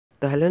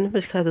तो हेलो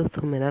नमस्कार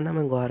दोस्तों, मेरा नाम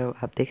है गौरव।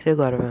 आप देख रहे हैं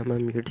गौरव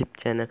हम यूट्यूब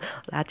चैनल।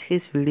 और आज के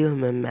इस वीडियो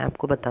में मैं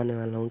आपको बताने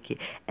वाला हूँ कि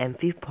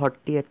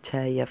MP40 अच्छा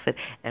है या फिर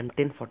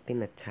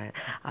M1014 अच्छा है।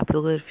 आप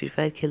लोग अगर फ्री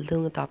फायर खेलते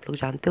होंगे तो आप लोग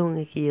जानते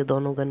होंगे कि ये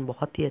दोनों गन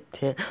बहुत ही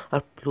अच्छे हैं, और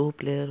प्रो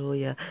प्लेयर हो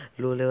या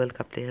लो लेवल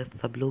का प्लेयर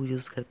सब लोग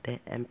यूज़ करते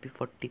हैं।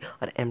 MP40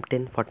 और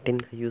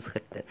M1014 का यूज़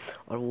करते हैं,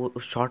 और वो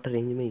शॉर्ट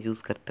रेंज में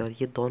यूज़ करते हैं, और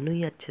ये दोनों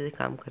ही अच्छे से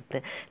काम करते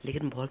हैं।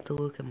 लेकिन बहुत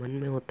लोगों के मन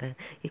में होता है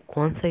कि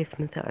कौन सा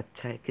इसमें से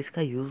अच्छा है,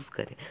 किसका यूज़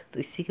करें। तो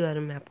इसी के बारे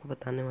में आपको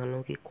बताने वाला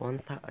हूँ कि कौन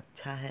सा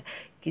अच्छा है,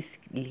 किस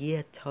लिए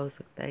अच्छा हो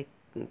सकता है,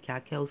 क्या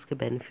क्या उसके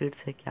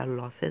बेनिफिट्स है, क्या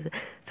लॉसेस है।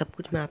 सब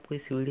कुछ मैं आपको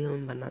इस वीडियो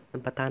में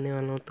बताने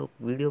वाला हूँ। तो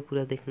वीडियो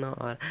पूरा देखना,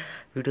 और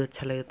वीडियो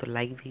अच्छा लगे तो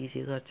लाइक भी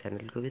कीजिएगा और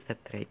चैनल को भी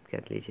सब्सक्राइब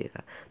कर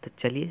लीजिएगा। तो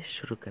चलिए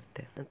शुरू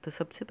करते हैं। तो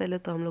सबसे पहले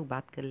तो हम लोग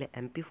बात कर ले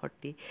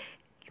MP40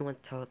 क्यों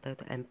अच्छा होता है।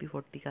 तो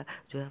MP40 का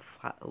जो है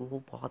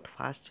वो बहुत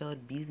फास्ट है और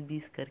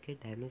 20-20 करके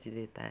डैमेज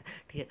देता है।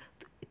 ठीक है,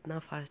 तो इतना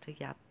फास्ट है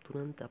कि आप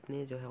तुरंत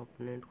अपने जो है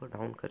ओपोनेंट को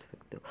डाउन कर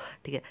सकते हो।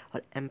 ठीक है,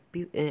 और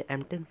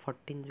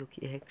M1014 जो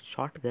कि है एक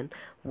शॉर्ट गन,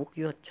 वो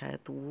क्यों अच्छा है।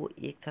 तो वो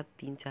एक साथ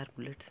 3-4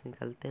 बुलेट्स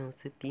निकलते हैं,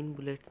 उससे 3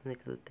 बुलेट्स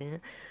निकलते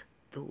हैं,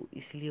 तो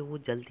इसलिए वो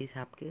जल्दी से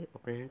आपके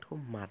ओपोनेंट को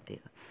मार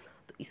देगा।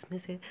 तो इसमें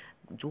से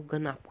जो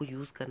गन आपको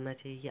यूज़ करना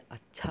चाहिए या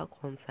अच्छा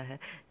कौन सा है,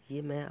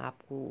 ये मैं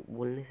आपको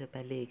बोलने से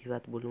पहले एक ही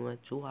बात बोलूँगा,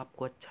 जो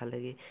आपको अच्छा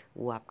लगे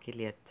वो आपके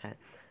लिए अच्छा है।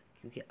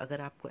 क्योंकि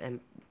अगर आपको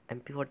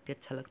MP40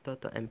 अच्छा लगता है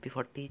तो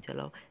MP40 ही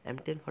चलाओ,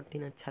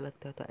 M1014 अच्छा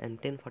लगता है तो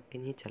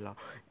M1014 ही चलाओ।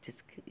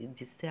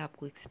 जिससे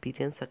आपको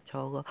एक्सपीरियंस अच्छा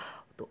होगा,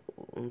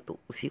 तो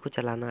उसी को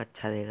चलाना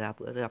अच्छा रहेगा।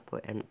 अगर आपको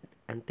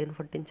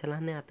M1014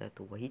 चलाने आता है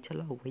तो वही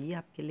चलाओ, वही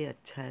आपके लिए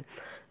अच्छा है।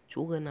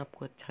 जो गन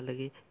आपको अच्छा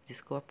लगे,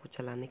 जिसको आपको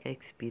चलाने का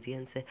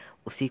एक्सपीरियंस है,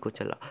 उसी को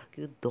चलाओ।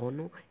 क्योंकि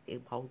दोनों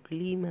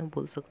अबाउटली मैं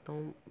बोल सकता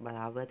हूँ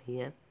बराबर ही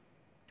है।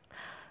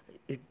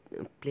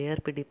 प्लेयर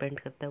पे डिपेंड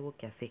करता है वो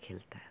कैसे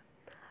खेलता है।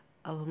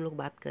 अब हम लोग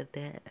बात करते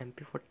हैं,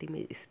 MP40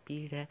 में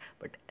स्पीड है,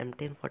 बट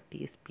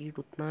M1040 स्पीड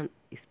उतना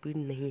स्पीड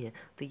नहीं है।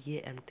 तो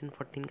ये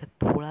M1014 का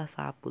थोड़ा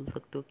सा आप बोल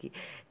सकते हो कि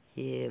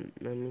ये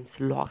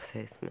मीन्स लॉस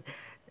है इसमें।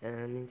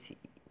 मीन्स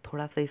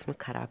थोड़ा सा इसमें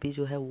ख़राबी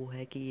जो है वो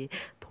है कि ये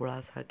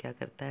थोड़ा सा क्या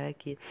करता है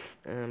कि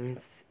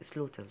मीन्स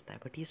स्लो चलता है।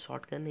 बट ये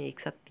शॉर्ट गन है, एक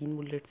साथ 3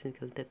 बुलेट्स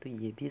निकलते हैं, तो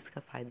ये भी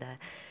इसका फ़ायदा है।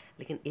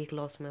 लेकिन एक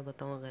लॉस मैं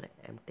बताऊं अगर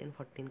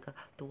M1014 का,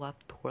 तो वो आप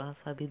थोड़ा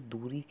सा भी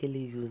दूरी के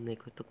लिए यूज़ नहीं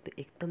कर सकते,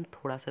 एकदम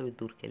थोड़ा सा भी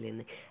दूर के लिए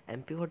नहीं।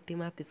 MP40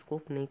 में आप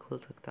स्कोप नहीं खोल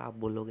सकते, आप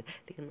बोलोगे।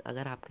 लेकिन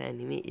अगर आपका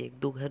एनिमी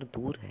 1-2 घर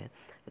दूर है,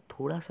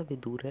 थोड़ा सा भी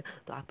दूर है,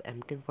 तो आप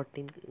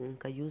M1014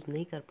 का यूज़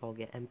नहीं कर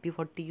पाओगे।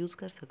 MP40 यूज़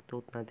कर सकते हो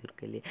उतना दूर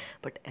के लिए,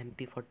 बट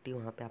MP40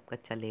 वहाँ पे आपका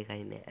चलेगा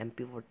ही नहीं।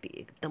 MP40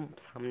 एकदम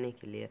सामने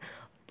के लिए।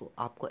 तो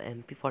आपको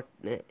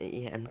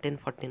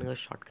M1014 अगर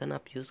शॉटगन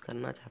आप यूज़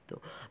करना चाहते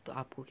हो, तो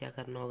आपको क्या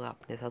करना होगा,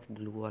 अपने साथ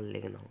ग्लू वॉल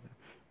लेना होगा,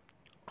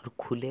 और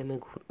खुले में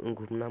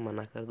घूमना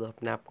मना कर दो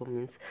अपने आप को।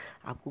 मीन्स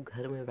आपको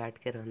घर में बैठ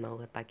के रहना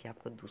होगा, ताकि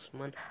आपका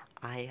दुश्मन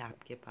आए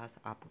आपके पास,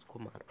 आप उसको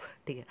मारो।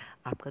 ठीक है,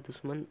 आपका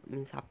दुश्मन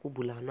मीन्स आपको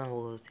बुलाना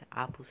होगा उसे,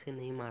 आप उसे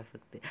नहीं मार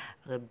सकते।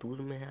 अगर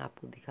दूर में है,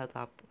 आपको दिखा, तो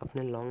आप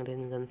अपने लॉन्ग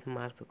रेंज गन से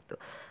मार सकते हो।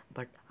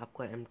 बट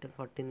आपको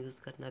M1014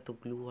 यूज़ करना है तो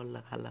ग्लू वॉल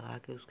लगा लगा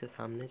के उसके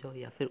सामने जाओ,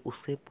 या फिर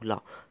उसे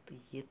बुलाओ। तो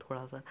ये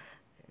थोड़ा सा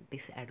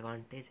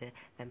डिसएडवांटेज है।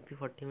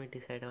 MP40 में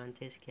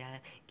डिसएडवांटेज क्या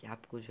है कि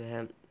आपको जो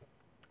है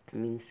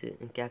मीन्स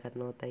क्या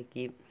करना होता है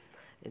कि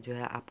जो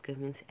है आपके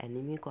मीन्स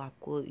एनिमी को,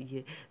 आपको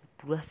ये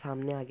पूरा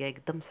सामने आ गया,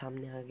 एकदम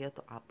सामने आ गया,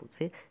 तो आप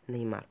उसे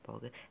नहीं मार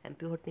पाओगे।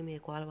 MP40 में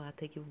एक और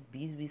बात है कि वो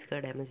 20-20 का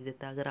डैमेज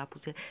देता है। अगर आप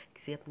उसे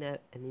किसी अपने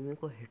एनिमी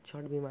को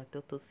हेडशॉट भी मारते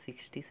हो तो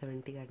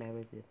 60-70 का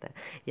डैमेज देता है।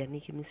 यानी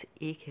कि मीन्स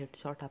एक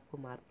हेडशॉट आपको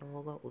मारना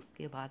होगा,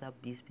 उसके बाद आप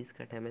 20-20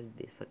 का डैमेज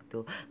दे सकते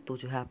हो, तो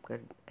जो है आपका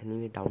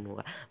एनिमी डाउन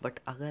होगा। बट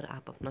अगर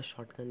आप अपना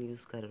शॉटगन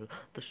यूज़ कर रहे हो,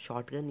 तो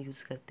शॉटगन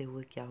यूज़ करते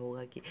हुए क्या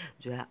होगा कि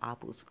जो है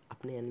आप उस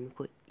अपने एनिमी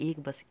को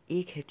बस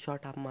एक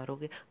हेडशॉट आप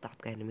मारोगे तो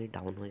आपका एनिमी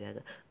डाउन हो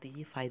जाएगा। तो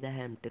ये फ़ायदा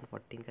है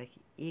M1014 का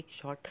कि एक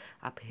शॉट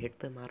आप हेड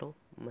पे मारो,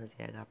 मर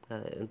जाएगा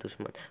आपका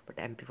दुश्मन। बट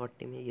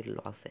MP40 में ये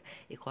लॉस है।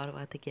 एक और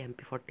बात है कि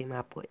MP40 में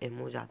आपको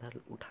एमओ ज़्यादा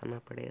उठाना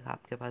पड़ेगा।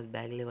 आपके पास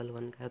बैग लेवल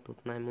 1 का है तो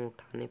उतना एमओ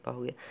उठा नहीं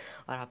पाओगे।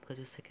 और आपका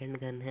जो सेकेंड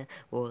गन है,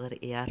 वो अगर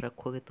AR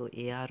रखोगे तो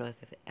AR और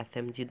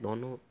SMG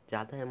दोनों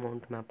ज़्यादा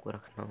अमाउंट में आपको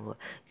रखना होगा,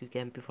 क्योंकि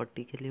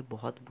MP40 के लिए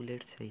बहुत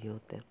बुलेट चाहिए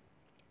होते हैं।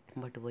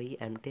 बट वही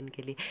M10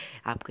 के लिए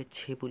आपके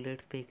 6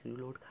 बुलेट्स पे एक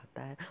रीलोड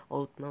खाता है,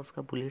 और उतना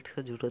उसका बुलेट्स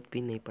का ज़रूरत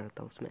भी नहीं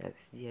पड़ता। उसमें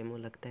SG एमओ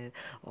लगता है,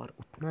 और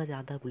उतना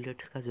ज़्यादा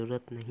बुलेट्स का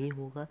ज़रूरत नहीं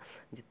होगा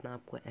जितना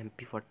आपको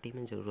MP40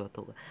 में ज़रूरत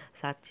होगा।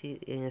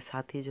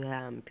 साथ ही जो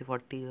है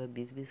MP40 जो है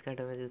 20-20 का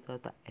डैमेज देता है,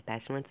 तो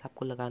अटैचमेंट्स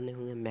आपको लगाने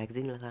होंगे,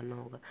 मैगजीन लगाना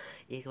होगा।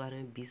 एक बार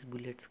में 20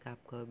 बुलेट्स का,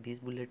 आपका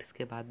 20 बुलेट्स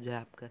के बाद जो है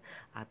आपका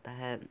आता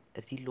है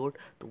रीलोड,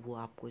 तो वो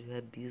आपको जो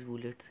है 20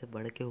 बुलेट से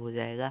बढ़ के हो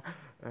जाएगा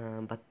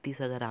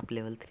 32, अगर आप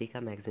लेवल 3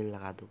 का मैगज़ीन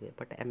लगा दोगे।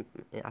 बट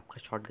आपका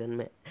शॉटगन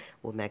में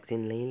वो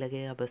मैगज़ीन नहीं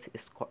लगेगा, बस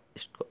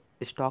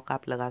स्टॉक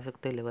आप लगा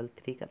सकते हो लेवल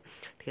 3 का,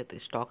 ठीक है। तो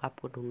स्टॉक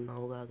आपको ढूंढना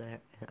होगा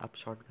अगर आप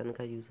शॉटगन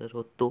का यूज़र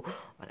हो तो,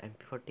 और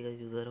MP40 का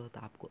यूज़र हो तो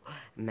आपको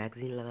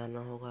मैगज़ीन लगाना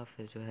होगा,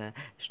 फिर जो है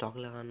स्टॉक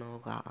लगाना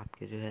होगा,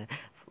 आपके जो है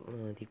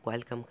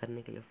रिकॉइल कम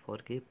करने के लिए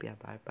फॉर ग्रिप या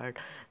बार पार्ट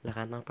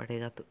लगाना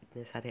पड़ेगा। तो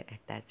इतने सारे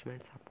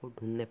अटैचमेंट्स आपको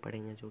ढूंढने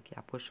पड़ेंगे जो कि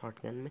आपको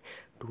शॉटगन में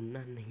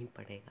ढूंढना नहीं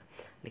पड़ेगा।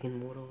 लेकिन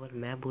मोर ओवर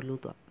मैं बोलूँ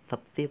तो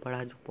सबसे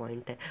बड़ा जो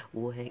पॉइंट है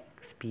वो है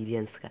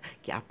एक्सपीरियंस का,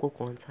 कि आपको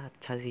कौन सा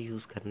अच्छा से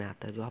यूज़ करने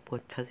आता है। जो आपको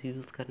अच्छा से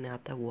यूज़ करने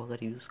आता है वो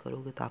अगर यूज़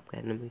करोगे तो आपका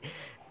एनिमी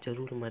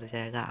ज़रूर मर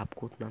जाएगा।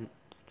 आपको उतना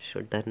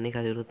डरने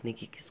का ज़रूरत नहीं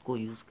कि किसको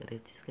यूज़ करें,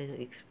 जिसका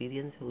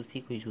एक्सपीरियंस है उसी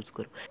को यूज़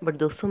करो। बट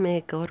दोस्तों मैं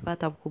एक और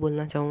बात आपको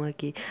बोलना चाहूँगा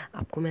कि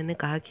आपको मैंने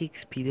कहा कि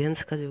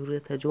एक्सपीरियंस का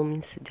ज़रूरत है, जो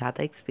मीन्स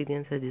ज़्यादा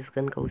एक्सपीरियंस है जिस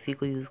गन का उसी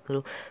को यूज़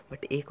करो।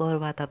 बट एक और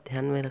बात आप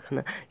ध्यान में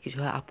रखना कि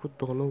जो है आपको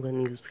दोनों गन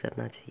यूज़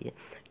करना चाहिए,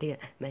 ठीक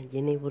है। मैं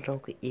ये नहीं बोल रहा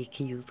हूँ कि एक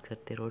ही यूज़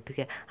करते रहो, ठीक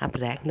है। आप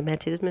रैंक्ड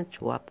मैचेस में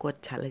जो आपको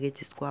अच्छा लगे,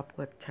 जिसको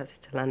आपको अच्छा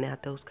से चलाने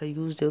आता है उसका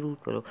यूज़ ज़रूर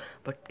करो।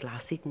 बट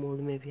क्लासिक मोड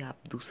में भी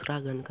आप दूसरा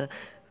गन का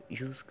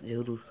यूज़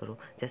ज़रूर करो।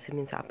 जैसे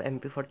मीन्स आप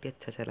MP40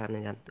 अच्छा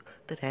चलाने जानते हो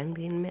तो रैंक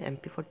गेम में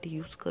MP40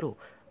 यूज़ करो।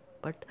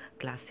 बट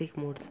क्लासिक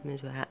मोड्स में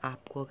जो है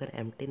आपको अगर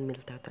M10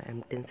 मिलता है तो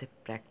M10 से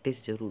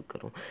प्रैक्टिस ज़रूर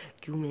करो।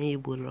 क्यों मैं ये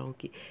बोल रहा हूँ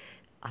कि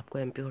आपको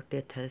MP40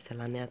 अच्छा से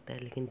चलाने आता है,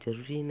 लेकिन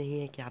ज़रूरी नहीं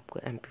है कि आपको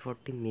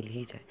MP40 मिल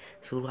ही जाए,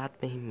 शुरुआत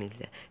में ही मिल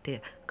जाए, ठीक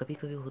है। कभी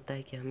कभी होता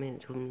है कि हमें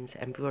जो मीन्स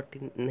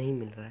MP40 नहीं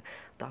मिल रहा है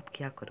तो आप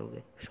क्या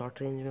करोगे,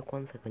 शॉर्ट रेंज में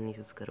कौन सा गन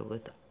यूज़ करोगे।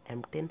 तो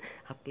M10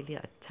 आपके लिए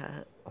अच्छा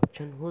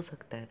ऑप्शन हो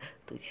सकता है।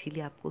 तो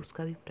इसीलिए आपको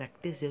उसका भी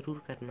प्रैक्टिस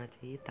ज़रूर करना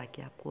चाहिए,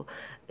 ताकि आपको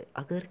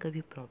अगर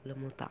कभी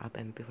प्रॉब्लम हो तो आप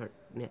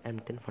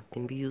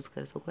M1014 भी यूज़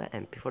कर सको,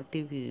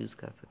 MP40 भी यूज़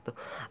कर सकते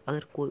हो।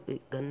 अगर कोई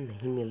गन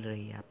नहीं मिल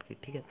रही है आपकी,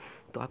 ठीक है,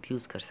 तो आप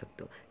यूज़ कर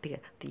सकते हो, ठीक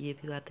है। तो ये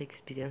भी बात है,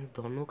 एक्सपीरियंस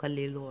दोनों का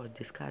ले लो और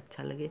जिसका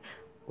अच्छा लगे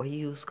वही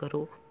यूज़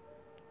करो।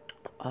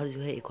 और जो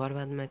है एक और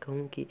बात मैं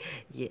कहूँ कि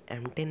ये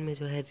M10 में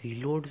जो है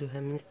रीलोड जो है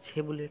मीन्स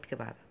 6 बुलेट के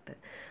बाद आता है,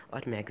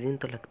 और मैगज़ीन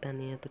तो लगता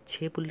नहीं है। तो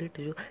 6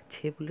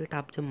 बुलेट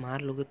आप जब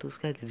मार लोगे तो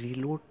उसका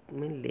रीलोड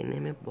में लेने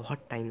में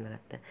बहुत टाइम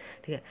लगाता है,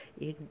 ठीक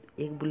है।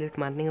 एक बुलेट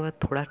मारने के बाद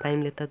थोड़ा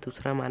टाइम लेता है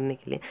दूसरा मारने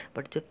के लिए,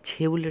 बट जब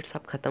 6 बुलेट्स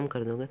आप ख़त्म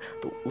कर दोगे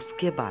तो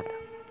उसके बाद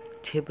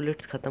 6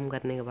 बुलेट्स ख़त्म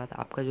करने के बाद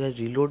आपका जो है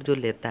रीलोड जो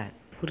लेता है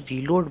वो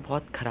रीलोड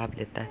बहुत ख़राब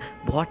लेता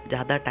है, बहुत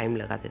ज़्यादा टाइम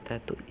लगा देता है।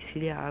 तो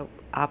इसीलिए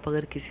आप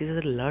अगर किसी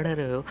से लड़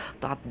रहे हो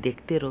तो आप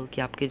देखते रहो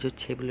कि आपके जो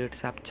 6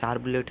 बुलेट्स आप 4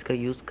 बुलेट्स का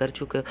यूज़ कर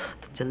चुके हो,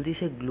 तो जल्दी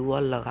से ग्लू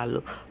वॉल लगा लो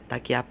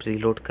ताकि आप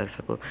रीलोड कर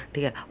सको,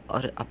 ठीक है।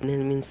 और अपने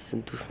मीन्स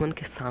दुश्मन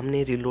के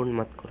सामने रीलोड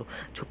मत करो,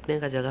 छुपने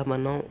का जगह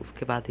बनाओ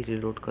उसके बाद ही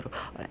रीलोड करो।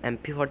 और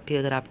MP40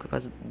 अगर आपके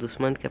पास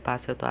दुश्मन के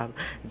पास है तो आप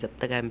जब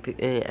तक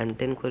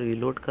M10 को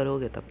रीलोड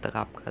करोगे तब तक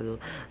आपका जो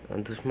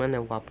दुश्मन है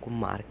वो आपको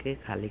मार के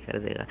खाली कर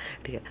देगा,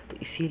 ठीक है। तो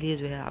इसीलिए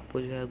जो है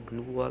आपको जो है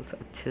ग्लू वॉल्स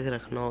अच्छे से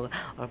रखना होगा।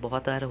 और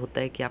बहुत बार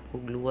होता है कि आपको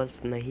ग्लू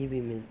वॉल्स नहीं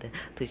भी मिलते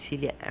हैं, तो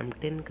इसीलिए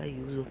M10 का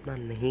यूज़ उतना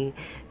नहीं,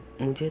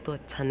 मुझे तो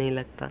अच्छा नहीं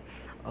लगता।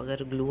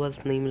 अगर ग्लू वॉल्स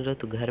नहीं मिल रहा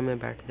तो घर में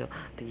बैठ जाओ,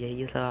 तो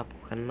यही सब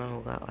आपको करना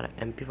होगा। और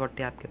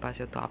MP40 आपके पास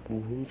है तो आप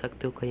घूम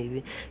सकते हो कहीं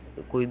भी,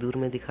 कोई दूर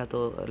में दिखा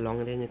तो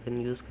लॉन्ग रेंज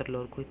गन यूज़ कर लो,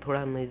 और कोई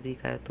थोड़ा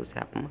नज़दीक आया तो उसे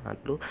आप मार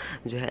लो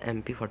जो है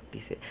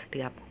MP40 से, ठीक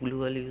है। आपको ग्लू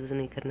वॉल यूज़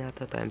नहीं करने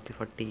आता तो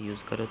MP40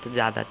 यूज़ करो तो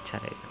ज़्यादा अच्छा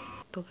रहेगा।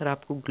 तो अगर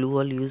आपको ग्लू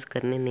वॉल यूज़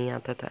करने नहीं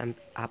आता तो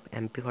आप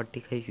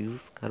MP40 का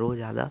यूज़ करो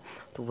ज़्यादा,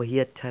 तो वही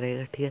अच्छा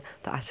रहेगा, ठीक है।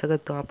 तो आशा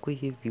करता हूँ आपको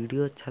ये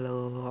वीडियो अच्छा लगा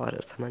होगा और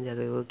समझ आ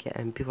गया होगा कि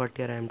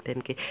MP40 और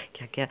M10 के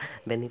क्या क्या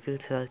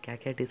बेनिफिट्स है और क्या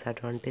क्या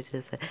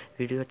डिसएडवांटेजेस है।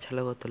 वीडियो अच्छा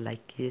लगा तो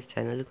लाइक कीजिए,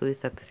 चैनल को भी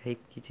सब्सक्राइब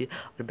कीजिए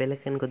और बेल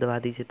आइकन को दबा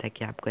दीजिए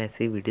ताकि आपको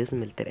ऐसे ही वीडियोज़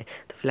मिलते रहे।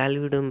 तो फिलहाल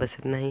वीडियो में बस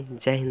इतना ही।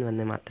 जय हिंद,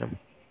 वंदे मातरम।